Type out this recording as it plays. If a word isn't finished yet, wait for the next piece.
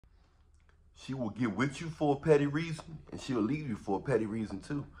She will get with you for a petty reason, and she'll leave you for a petty reason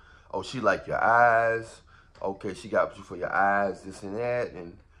too. Oh, she like your eyes. Okay, she got you for your eyes, this and that.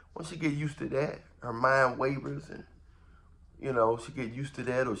 And once she get used to that, her mind wavers, and she get used to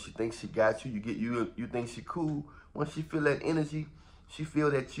that, or she thinks she got you. You think she cool. Once she feel that energy, she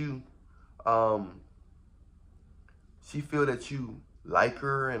feel that um, you like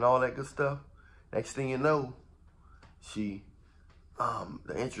her and all that good stuff. Next thing you know, the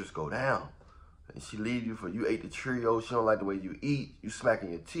interest go down. And she leave you for you ate the Trio. She don't like the way you eat. You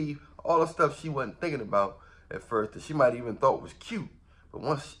smacking your teeth. All the stuff she wasn't thinking about at first that she might even thought was cute. But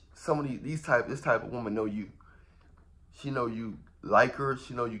once some of this type of woman know you, she know you like her.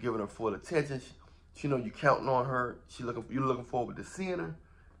 She know you giving her full attention. She know you counting on her. You're looking forward to seeing her.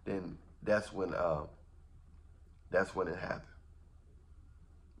 Then that's when it happens.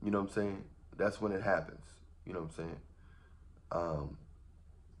 You know what I'm saying? That's when it happens. You know what I'm saying?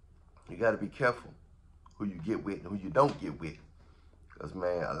 You got to be careful who you get with and who you don't get with. Because,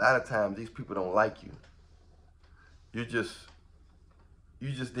 man, a lot of times these people don't like you. You're just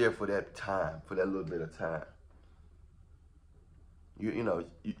there for that time, for that little bit of time. You're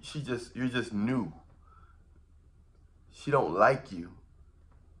just new. She don't like you.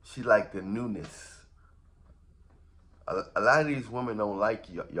 She like the newness. A lot of these women don't like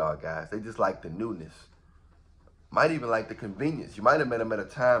y'all guys. They just like the newness. Might even like the convenience. You might have met them at a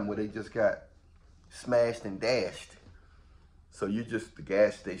time where they just got smashed and dashed. So you're just the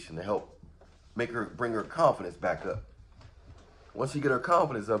gas station to help bring her confidence back up. Once she get her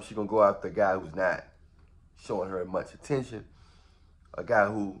confidence up, she's going to go after a guy who's not showing her much attention. A guy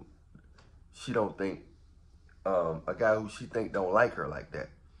who she think don't like her like that.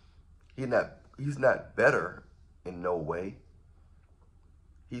 He's not better in no way.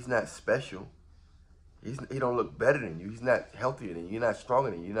 He's not special. He don't look better than you. He's not healthier than you. You're not stronger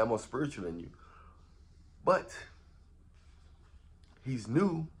than you. You're not more spiritual than you. But he's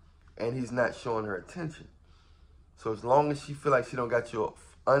new, and he's not showing her attention. So as long as she feel like she don't got your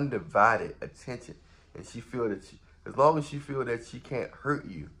undivided attention, and as long as she feel that she can't hurt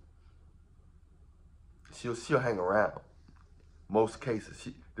you, she'll hang around. Most cases,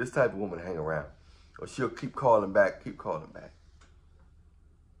 this type of woman hang around, or she'll keep calling back. You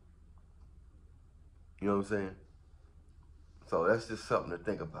know what I'm saying? So that's just something to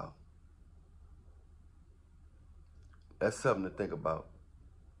think about. That's something to think about.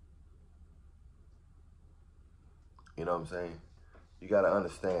 You know what I'm saying? You got to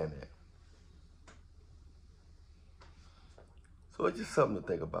understand that. So it's just something to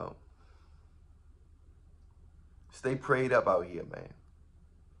think about. Stay prayed up out here, man.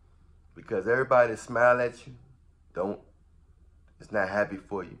 Because everybody that smile at you, it's not happy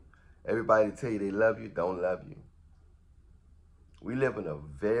for you. Everybody that tell you they love you, don't love you. We live in a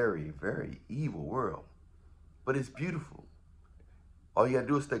very, very evil world. But it's beautiful. All you got to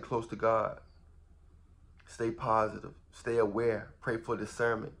do is stay close to God. Stay positive. Stay aware. Pray for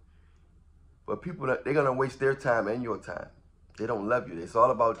discernment. But people, they're going to waste their time and your time. They don't love you. It's all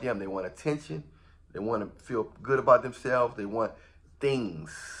about them. They want attention. They want to feel good about themselves. They want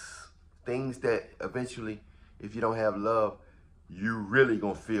things. Things that eventually, if you don't have love, you really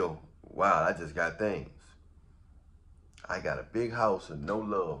going to feel, wow, I just got things. I got a big house and no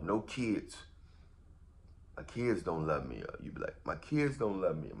love, no kids. My kids don't love me. You be like, my kids don't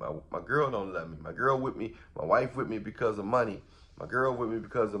love me. My girl don't love me. My girl with me. My wife with me because of money. My girl with me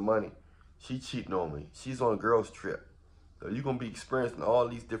because of money. She cheating on me. She's on a girl's trip. So you're going to be experiencing all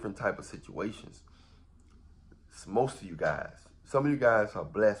these different type of situations. It's most of you guys. Some of you guys are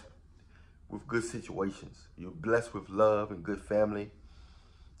blessed with good situations. You're blessed with love and good family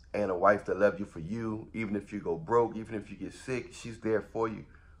and a wife that loves you for you. Even if you go broke, even if you get sick, she's there for you,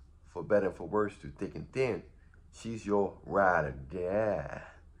 for better and for worse, through thick and thin. She's your ride or die.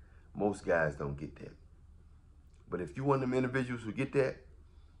 Most guys don't get that. But if you're one of them individuals who get that,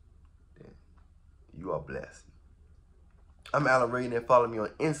 then you are blessed. I'm Alan Raynet. Follow me on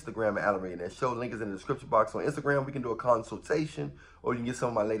Instagram at Alan Raynet Show. Link is in the description box on Instagram. We can do a consultation, or you can get some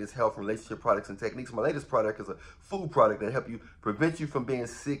of my latest health and relationship products and techniques. My latest product is a food product that help you prevent you from being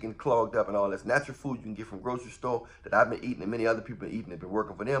sick and clogged up and all this. Natural food you can get from grocery store that I've been eating and many other people have eaten. It's been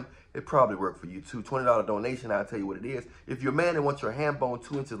working for them. It probably worked for you too. $20 donation. I'll tell you what it is. If you're a man and wants your ham bone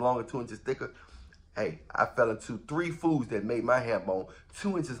 2 inches longer, 2 inches thicker, hey, I fell into 3 foods that made my ham bone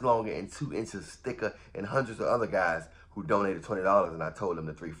 2 inches longer and 2 inches thicker, and hundreds of other guys who donated $20, and I told them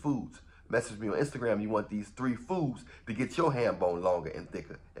the 3 foods. Message me on Instagram. You want these 3 foods to get your ham bone longer and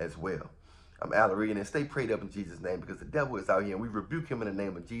thicker as well. I'm Allery, and stay prayed up in Jesus' name, because the devil is out here, and we rebuke him in the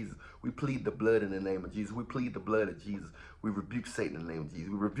name of Jesus. We plead the blood in the name of Jesus. We plead the blood of Jesus. We rebuke Satan in the name of Jesus.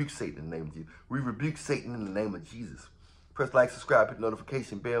 We rebuke Satan in the name of Jesus. We rebuke Satan in the name of Jesus. Press like, subscribe, hit the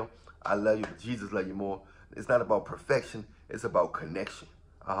notification bell. I love you, but Jesus love you more. It's not about perfection. It's about connection.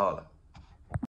 I holla.